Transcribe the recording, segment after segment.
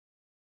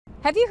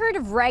Have you heard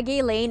of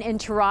Reggae Lane in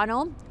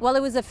Toronto? Well,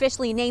 it was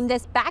officially named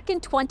this back in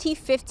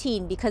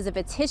 2015 because of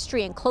its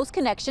history and close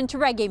connection to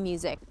reggae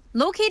music.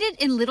 Located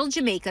in Little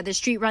Jamaica, the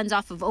street runs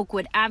off of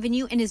Oakwood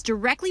Avenue and is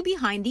directly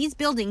behind these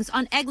buildings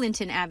on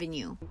Eglinton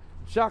Avenue.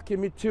 Jacques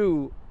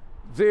too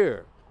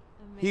there.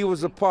 Amazing. He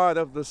was a part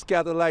of the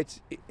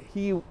Scatterlights.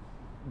 He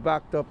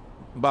backed up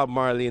Bob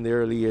Marley in the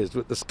early years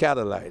with the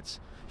Scatterlights.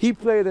 He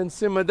played in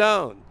Simmer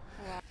Down.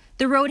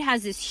 The road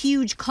has this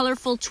huge,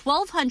 colorful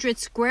 1,200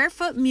 square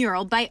foot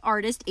mural by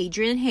artist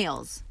Adrian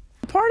Hales.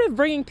 Part of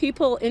bringing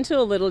people into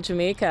a Little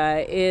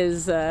Jamaica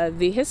is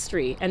the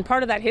history, and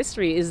part of that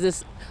history is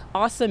this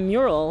awesome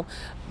mural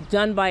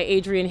done by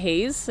Adrian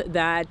Hayes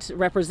that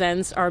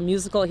represents our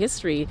musical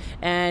history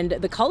and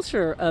the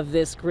culture of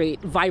this great,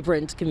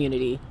 vibrant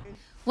community.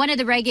 One of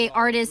the reggae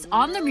artists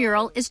on the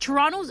mural is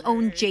Toronto's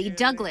own Jay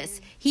Douglas.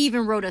 He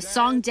even wrote a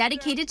song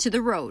dedicated to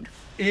the road.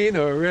 In a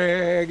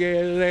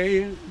reggae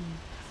lane,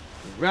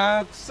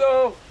 rock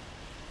so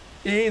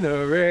in a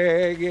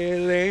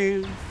reggae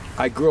lane.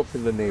 I grew up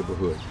in the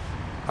neighborhood.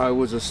 I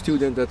was a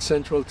student at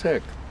Central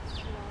Tech.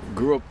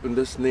 Grew up in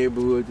this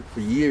neighborhood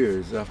for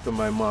years after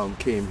my mom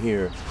came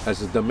here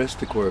as a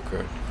domestic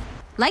worker.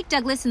 Like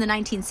Douglas in the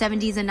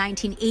 1970s and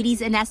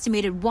 1980s, an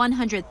estimated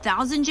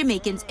 100,000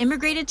 Jamaicans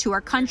immigrated to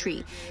our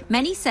country,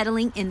 many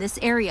settling in this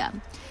area.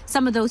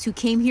 Some of those who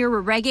came here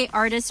were reggae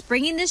artists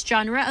bringing this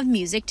genre of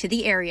music to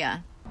the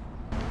area.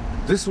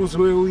 This was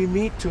where we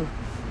meet to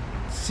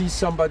see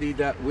somebody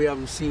that we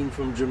haven't seen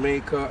from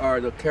Jamaica or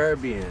the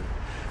Caribbean.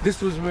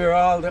 This was where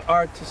all the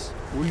artists,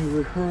 we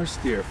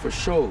rehearsed there for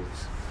shows.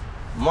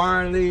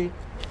 Marley,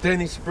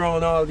 Dennis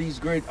Brown, all these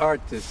great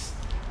artists,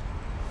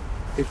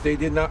 if they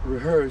did not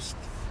rehearse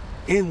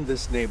in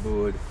this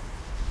neighborhood,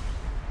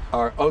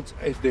 or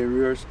if they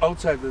rehearsed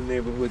outside the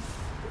neighborhood,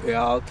 they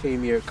all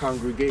came here,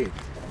 congregate.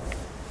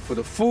 For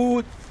the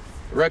food,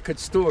 record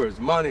stores,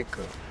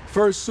 Monica,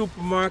 first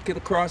supermarket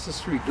across the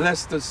street,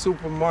 Leicester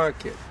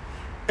Supermarket.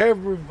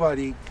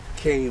 Everybody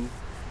came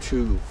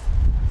to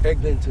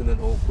Eglinton and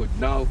Oakwood.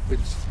 Now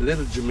it's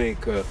Little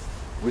Jamaica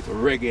with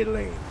Reggae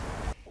Lane.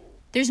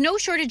 There's no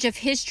shortage of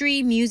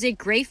history, music,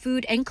 great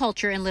food, and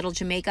culture in Little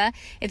Jamaica.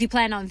 If you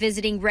plan on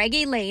visiting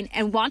Reggae Lane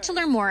and want to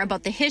learn more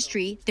about the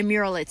history, the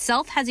mural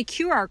itself has a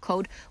QR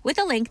code with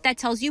a link that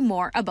tells you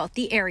more about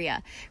the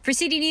area. For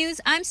City News,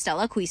 I'm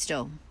Stella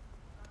Acquisto.